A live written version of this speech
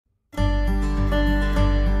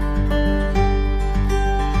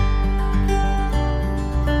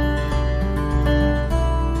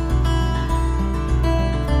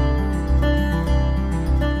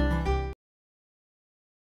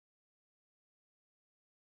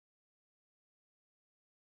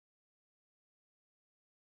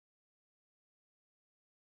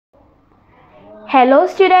Hello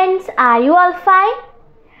students, are you all fine?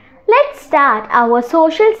 Let's start our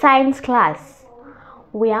social science class.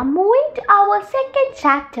 We are moving to our second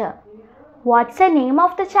chapter. What's the name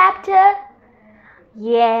of the chapter?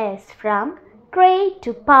 Yes, from trade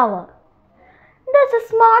to power. There's a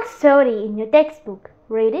small story in your textbook.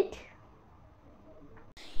 Read it.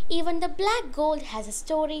 Even the black gold has a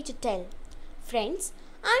story to tell. Friends,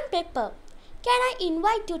 I'm Pepper. Can I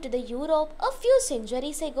invite you to the Europe a few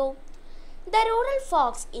centuries ago? The rural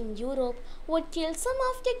folks in Europe would kill some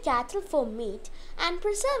of their cattle for meat and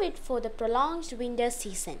preserve it for the prolonged winter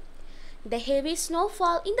season. The heavy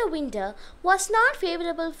snowfall in the winter was not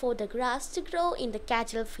favorable for the grass to grow in the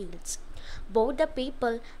cattle fields. Both the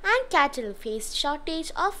people and cattle faced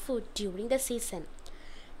shortage of food during the season.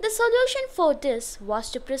 The solution for this was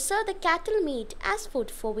to preserve the cattle meat as food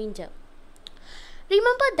for winter.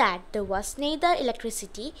 Remember that there was neither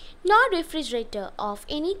electricity nor refrigerator of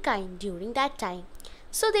any kind during that time.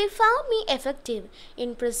 So they found me effective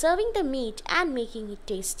in preserving the meat and making it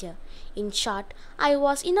tastier. In short, I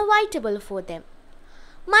was inevitable for them.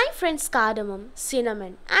 My friends cardamom,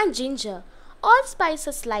 cinnamon and ginger, all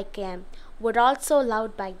spices like yam, were also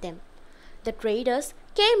loved by them. The traders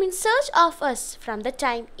came in search of us from the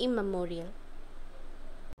time immemorial.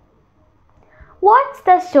 What's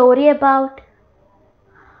the story about?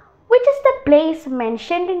 Which is the place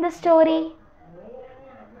mentioned in the story?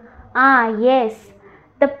 Yes,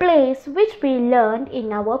 the place which we learned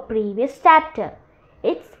in our previous chapter.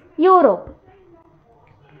 It's Europe.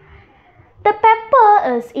 The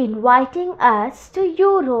Pepper is inviting us to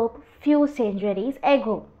Europe few centuries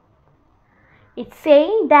ago. It's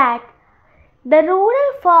saying that the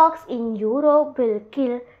rural folks in Europe will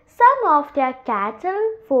kill some of their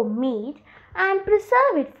cattle for meat and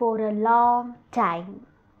preserve it for a long time.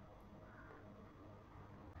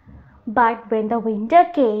 But when the winter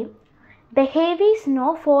came, the heavy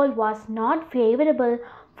snowfall was not favorable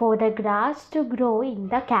for the grass to grow in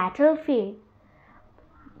the cattle field.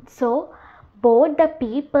 So, both the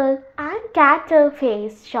people and cattle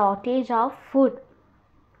faced shortage of food.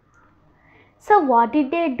 So, what did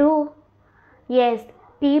they do? Yes,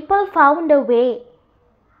 people found a way.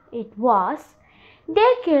 It was,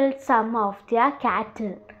 they killed some of their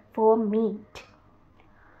cattle for meat.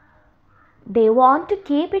 They want to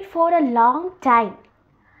keep it for a long time.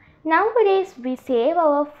 Nowadays, we save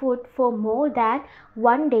our food for more than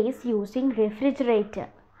 1 day using refrigerator.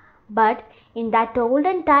 But in that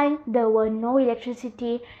olden time, there were no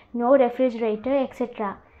electricity, no refrigerator,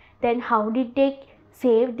 etc. Then how did they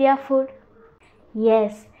save their food?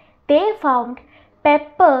 Yes, they found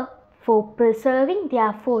pepper for preserving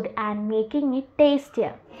their food and making it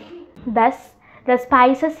tastier. Thus, the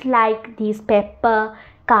spices like these pepper,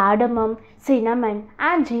 cardamom, cinnamon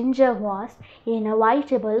and ginger was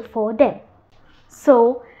inevitable for them.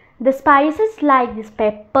 So, the spices like this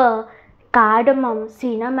pepper, cardamom,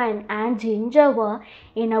 cinnamon and ginger were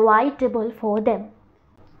inevitable for them.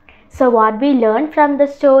 So, what we learned from the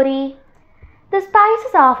story? The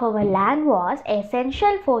spices of our land was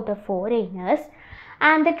essential for the foreigners,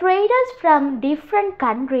 and the traders from different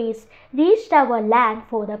countries reached our land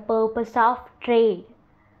for the purpose of trade.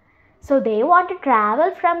 So they want to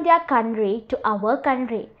travel from their country to our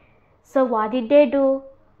country. So what did they do?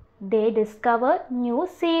 They discovered new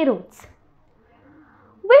sea routes.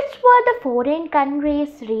 Which were the foreign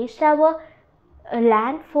countries reached our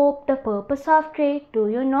land for the purpose of trade? Do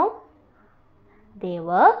you know? They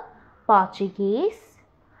were Portuguese,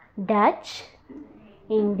 Dutch,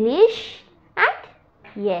 English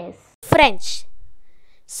and French.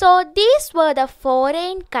 So these were the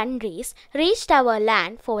foreign countries reached our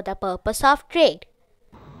land for the purpose of trade.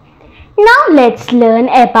 Now let's learn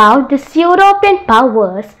about these European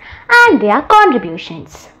powers and their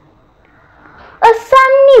contributions. A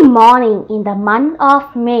sunny morning in the month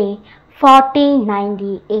of May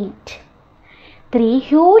 1498. 3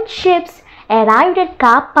 huge ships arrived at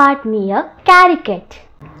Carpat near Calicut.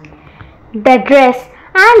 The dress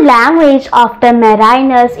and language of the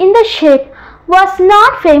mariners in the ship was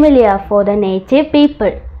not familiar for the native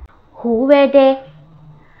people. Who were they?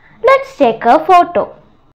 Let's take a photo.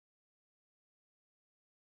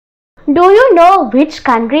 Do you know which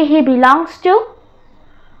country he belongs to?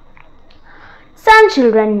 Some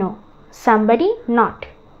children know, somebody not.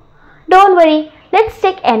 Don't worry, let's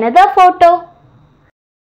take another photo.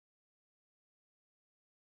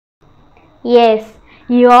 Yes,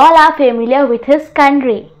 you all are familiar with his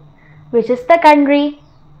country. Which is the country?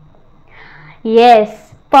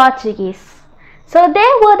 Yes, Portuguese. So they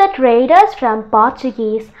were the traders from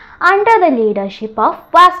Portuguese under the leadership of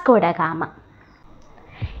Vasco da Gama.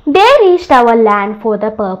 They reached our land for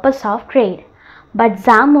the purpose of trade. But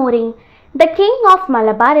Zamorin, the king of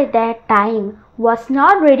Malabar at that time, was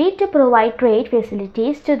not ready to provide trade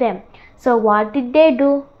facilities to them. So what did they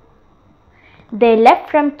do? They left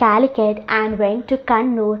from Calicut and went to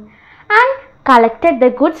Kannur and collected the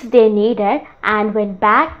goods they needed and went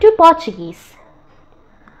back to Portuguese.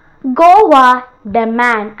 Goa,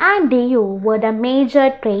 Daman and Diu were the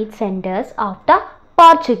major trade centers of the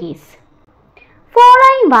Portuguese.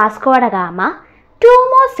 Following Vasco da Gama, two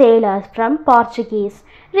more sailors from Portuguese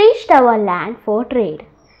reached our land for trade.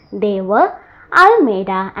 They were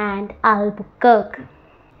Almeida and Albuquerque.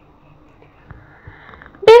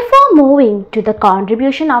 Before moving to the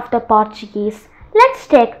contribution of the Portuguese, let's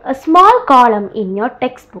take a small column in your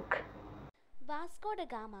textbook. Vasco da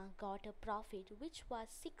Gama got a profit which was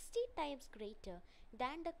 60 times greater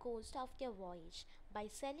than the cost of their voyage by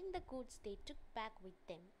selling the goods they took back with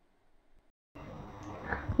them.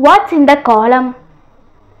 What's in the column?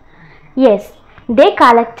 Yes, they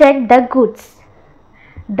collected the goods.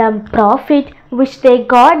 The profit which they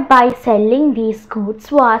got by selling these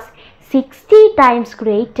goods was 60 times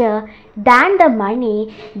greater than the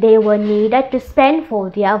money they were needed to spend for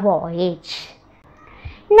their voyage.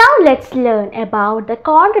 Now let's learn about the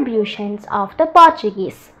contributions of the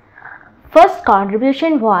Portuguese. First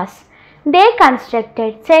contribution was they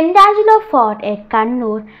constructed St. Angelo Fort at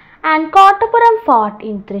Kannur and Kottapuram Fort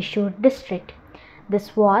in Thrissur district.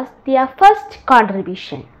 This was their first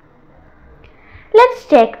contribution. Let's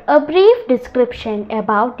take a brief description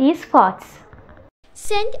about these forts.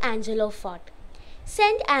 St. Angelo Fort.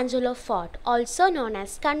 St. Angelo Fort, also known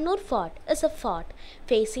as Kannur Fort, is a fort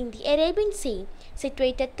facing the Arabian Sea,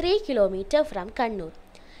 situated 3 km from Kannur.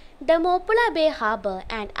 The Mopula Bay Harbour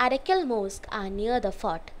and Arakal Mosque are near the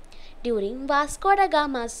fort. During Vasco da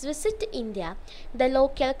Gama's visit to India, the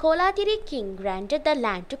local Koladiri king granted the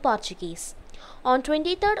land to Portuguese. On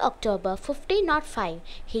 23rd October 1505,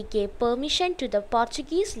 he gave permission to the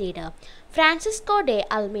Portuguese leader Francisco de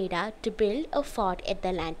Almeida to build a fort at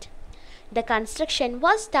the land. The construction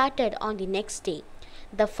was started on the next day.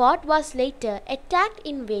 The fort was later attacked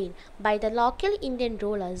in vain by the local Indian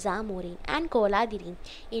ruler Zamorin and Koladiri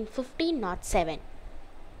in 1507.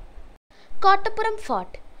 Kottapuram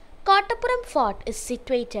Fort. Kottapuram Fort is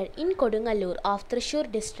situated in Kodungalur of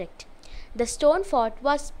Thrissur district. The stone fort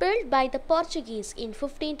was built by the Portuguese in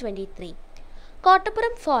 1523.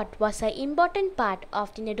 Kottapuram Fort was an important part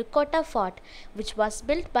of the Nedukota Fort, which was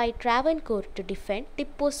built by Travancore to defend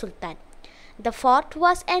Tippu Sultan. The fort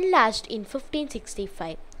was enlarged in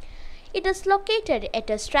 1565. It is located at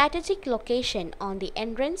a strategic location on the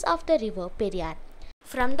entrance of the river Periyar.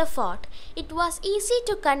 From the fort, it was easy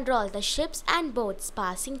to control the ships and boats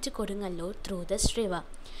passing to Kodungalur through this river.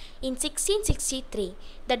 In 1663,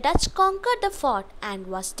 the Dutch conquered the fort and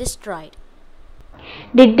was destroyed.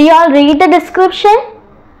 Did you all read the description?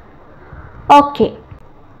 Okay.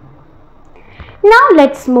 Now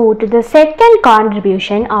let's move to the second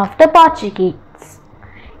contribution of the Portuguese.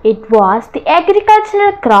 It was the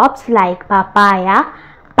agricultural crops like papaya,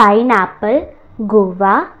 pineapple,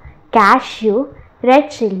 guava, cashew,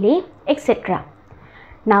 red chilli, etc.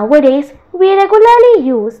 Nowadays, we regularly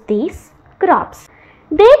use these crops.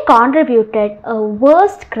 They contributed a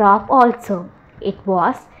worst crop also. It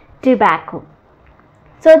was tobacco.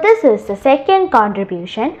 So this is the second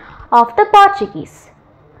contribution of the Portuguese.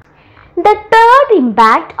 The third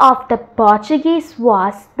impact of the Portuguese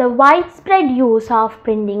was the widespread use of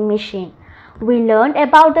printing machine. We learned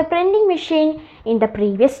about the printing machine in the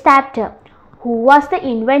previous chapter. Who was the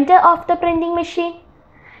inventor of the printing machine?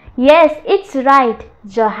 Yes, it's right,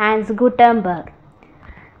 Johannes Gutenberg.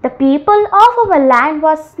 The people of our land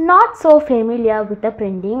was not so familiar with the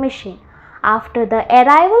printing machine. After the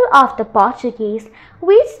arrival of the Portuguese,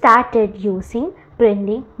 we started using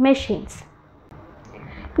printing machines.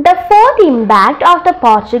 The fourth impact of the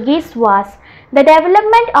Portuguese was the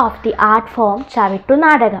development of the art form Chavittu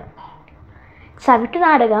Nadagam. Chavittu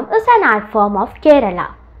Nadagam is an art form of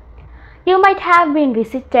Kerala. You might have been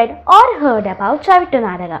visited or heard about Chavittu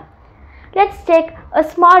Nadagam. Let's take a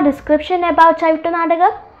small description about Chavittu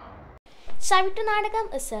Nadagam. Chavittu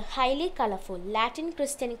Nadagam is a highly colorful Latin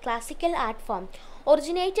Christian classical art form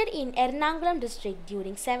originated in Ernakulam district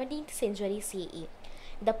during 17th century CE.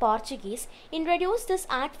 The Portuguese introduced this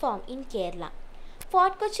art form in Kerala.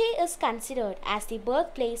 Fort Kochi is considered as the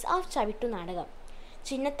birthplace of Chavittu Nadagam.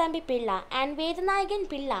 Chinnathambi Pilla and Vedanayagan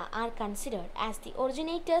Pilla are considered as the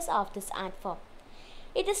originators of this art form.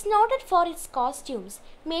 It is noted for its costumes,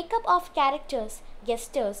 makeup of characters,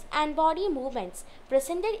 gestures and body movements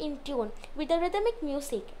presented in tune with the rhythmic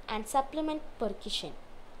music and supplement percussion.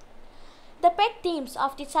 The pet themes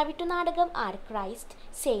of the Savittunadagam are Christ,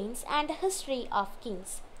 saints, and the history of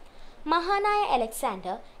kings. Mahanaya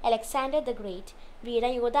Alexander, Alexander the Great, Veera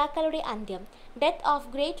Yodhakalude Andyam, Death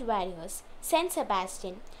of Great Warriors, Saint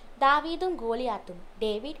Sebastian, Davidum Goliathum,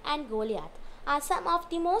 David and Goliath are some of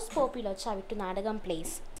the most popular Savittunadagam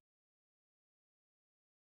plays.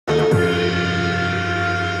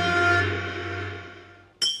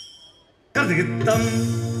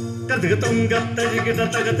 Kadigatam gattadigita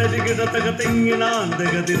tagatadigita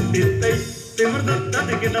tagatinginandagadittittai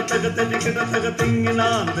Timirdattadigita tagatadigita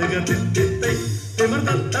tagatinginandagadittittai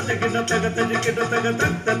Timirdattadigita tagatadigita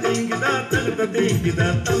tagatatingida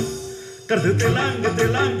tagatingidatam Kaditilang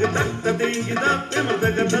tagatingida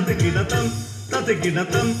Timirdagatatigidatam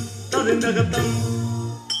Tatigidatam Tadindagatam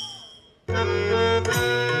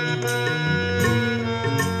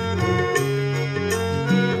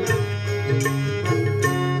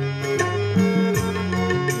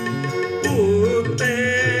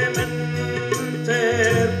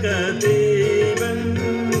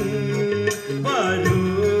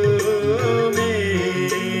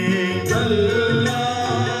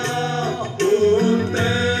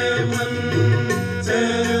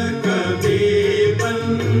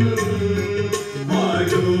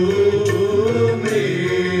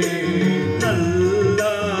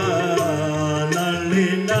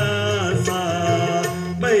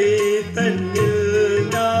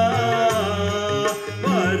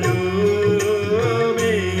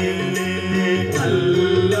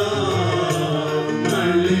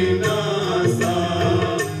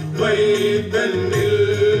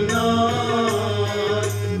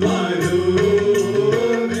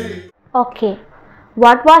Okay,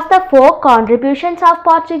 what was the 4 contributions of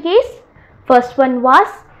Portuguese? First one was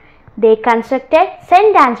they constructed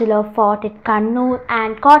St. Angelo Fort at Kannur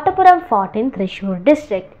and Kottapuram Fort in Thrissur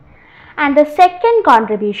district. And the second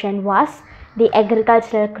contribution was the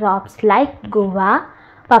agricultural crops like guava,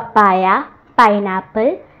 papaya,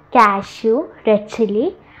 pineapple, cashew, red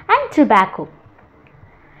chilli and tobacco.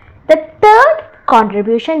 The third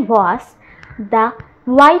contribution was the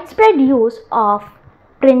widespread use of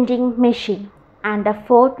printing machine, and the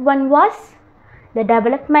fourth one was the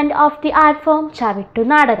development of the art form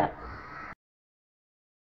Savittunadagam.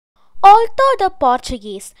 Although the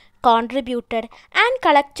Portuguese contributed and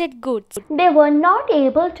collected goods, they were not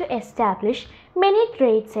able to establish many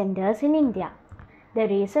trade centers in India. The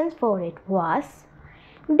reasons for it was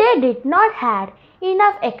they did not have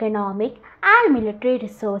enough economic and military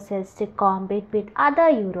resources to compete with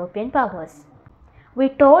other European powers. We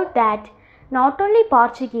told that not only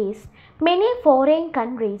Portuguese, many foreign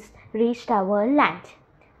countries reached our land.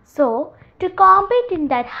 So, to compete in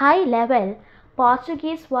that high level,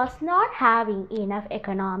 Portuguese was not having enough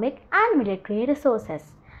economic and military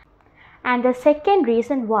resources. And the second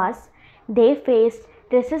reason was they faced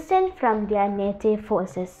resistance from their native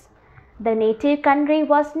forces. The native country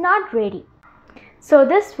was not ready. So,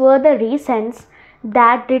 these were the reasons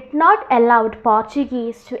that did not allow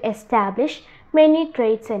Portuguese to establish many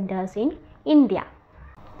trade centers in India.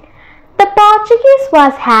 The Portuguese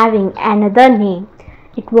was having another name.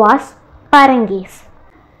 It was Portuguese.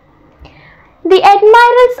 The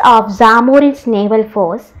admirals of Zamori's naval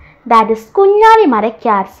force, that is Kunyali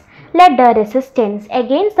Marakkars, led the resistance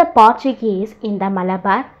against the Portuguese in the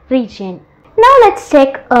Malabar region. Now let's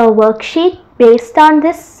take a worksheet based on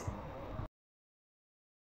this.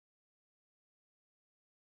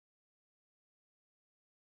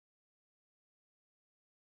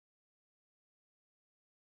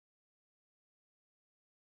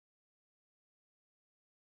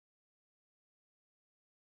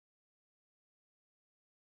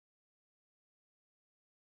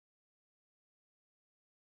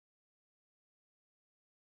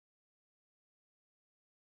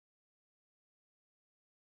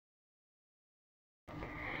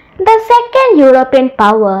 The second European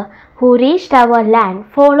power who reached our land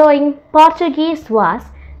following Portuguese was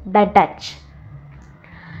the Dutch.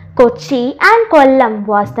 Kochi and Kollam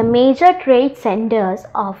was the major trade centers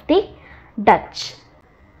of the Dutch.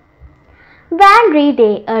 Van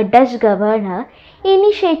Rede, a Dutch governor,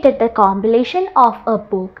 initiated the compilation of a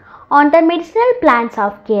book on the medicinal plants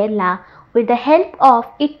of Kerala with the help of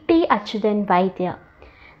Itti Achyutan Vaidya.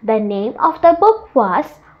 The name of the book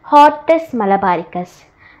was Hortus Malabaricus.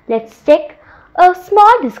 Let's take a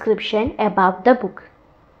small description about the book.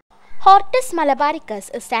 Hortus Malabaricus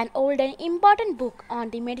is an old and important book on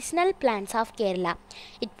the medicinal plants of Kerala.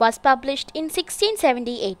 It was published in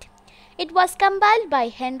 1678. It was compiled by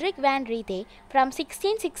Wvnitha from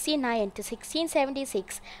 1669 to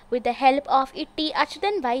 1676 with the help of Itti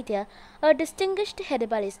Achyutan Vaidya, a distinguished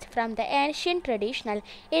herbalist from the ancient traditional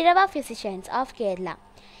Irava physicians of Kerala.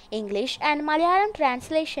 English and Malayalam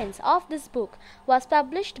translations of this book was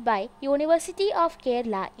published by University of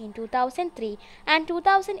Kerala in 2003 and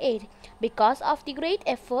 2008 because of the great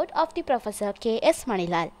effort of the Professor K.S.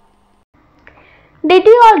 Manilal. Did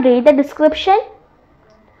you all read the description?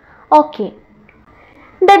 Okay.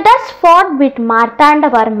 The Dutch fought with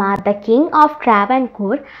Martandavarma, the king of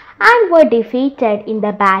Travancore, and were defeated in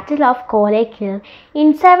the Battle of Calicut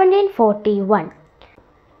in 1741.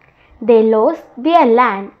 They lost their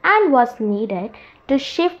land and was needed to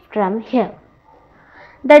shift from here.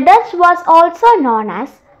 The Dutch was also known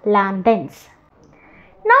as Landens.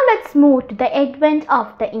 Now let's move to the advent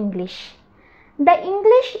of the English. The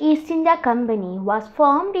English East India Company was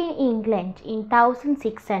formed in England in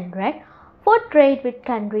 1600 for trade with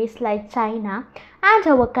countries like China and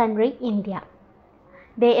our country India.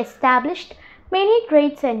 They established many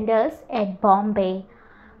trade centers at Bombay,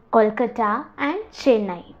 Kolkata and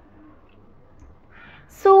Chennai.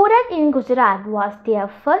 Surat in Gujarat was their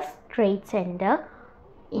first trade center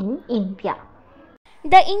in India.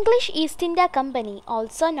 The English East India Company,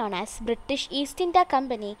 also known as British East India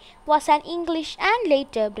Company, was an English and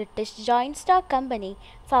later British joint stock company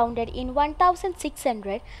founded in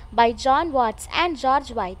 1600 by John Watts and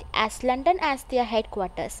George White as London as their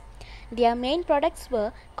headquarters. Their main products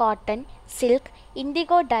were cotton, silk,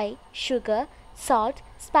 indigo dye, sugar, salt,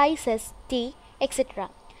 spices, tea, etc.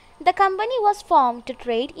 The company was formed to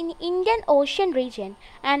trade in Indian Ocean region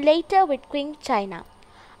and later with Queen China.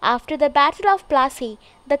 After the Battle of Plassey,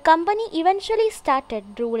 the company eventually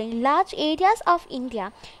started ruling large areas of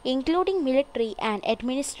India, including military and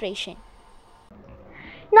administration.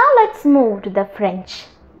 Now let's move to the French.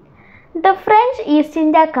 The French East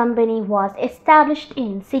India Company was established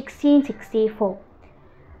in 1664,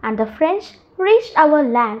 and the French reached our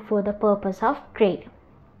land for the purpose of trade.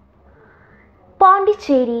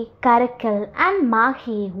 Pondicherry, Karaikal and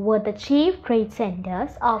Mahi were the chief trade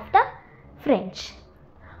centers of the French.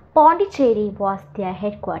 Pondicherry was their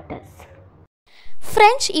headquarters.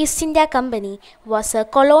 French East India Company was a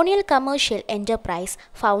colonial commercial enterprise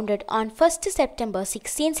founded on 1st September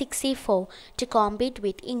 1664 to compete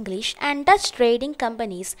with English and Dutch trading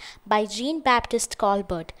companies by Jean-Baptiste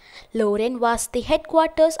Colbert. Lorraine was the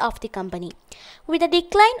headquarters of the company. With the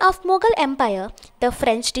decline of Mughal Empire, the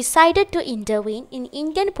French decided to intervene in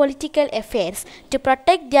Indian political affairs to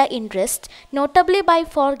protect their interests, notably by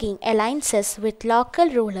forging alliances with local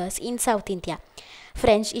rulers in South India.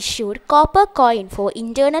 French issued copper coin for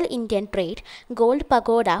internal Indian trade, gold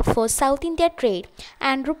pagoda for South India trade,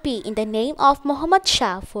 and rupee in the name of Muhammad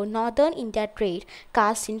Shah for northern India trade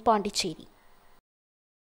cast in Pondicherry.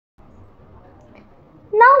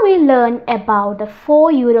 Now we learn about the four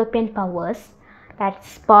European powers,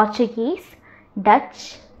 that's Portuguese,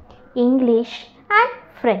 Dutch, English and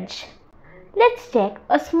French. Let's check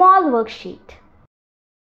a small worksheet.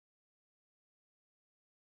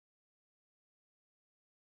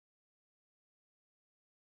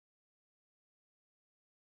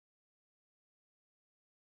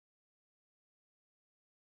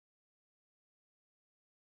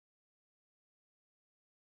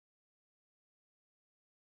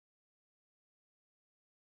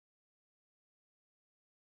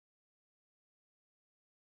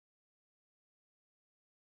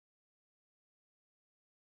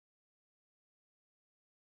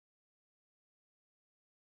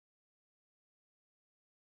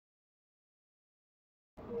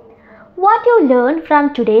 What you learned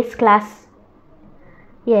from today's class?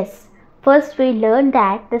 Yes, first we learned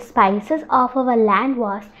that the spices of our land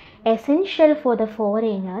was essential for the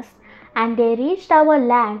foreigners and they reached our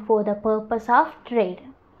land for the purpose of trade.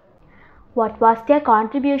 What was their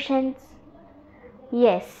contributions?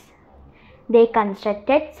 Yes, they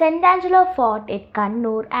constructed St. Angelo Fort at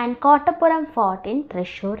Kannur and Kottapuram Fort in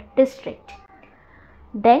Thrissur district.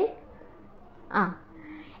 Then,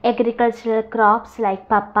 agricultural crops like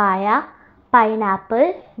papaya,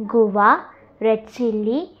 pineapple, guava, red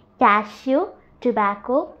chilli, cashew,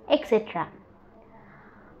 tobacco, etc.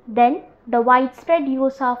 Then the widespread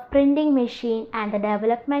use of printing machine and the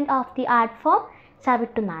development of the art form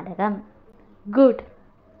Savittu Nadagam. Good.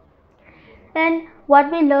 And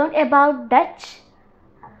what we learned about Dutch?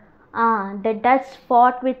 The Dutch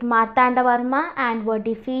fought with Martandavarma and were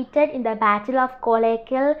defeated in the Battle of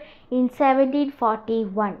Calicut in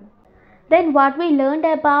 1741. Then what we learned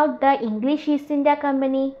about the English East India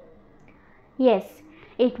Company? Yes,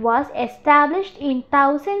 it was established in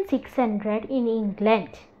 1600 in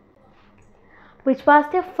England. Which was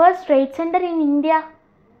the first trade center in India?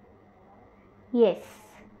 Yes,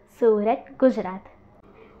 Surat, Gujarat.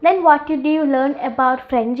 Then what did you learn about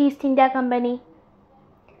French East India Company?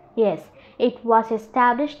 Yes, it was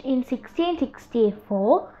established in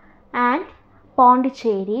 1664 and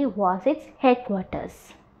Pondicherry was its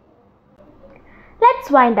headquarters. Let's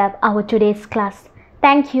wind up our today's class.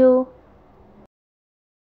 Thank you.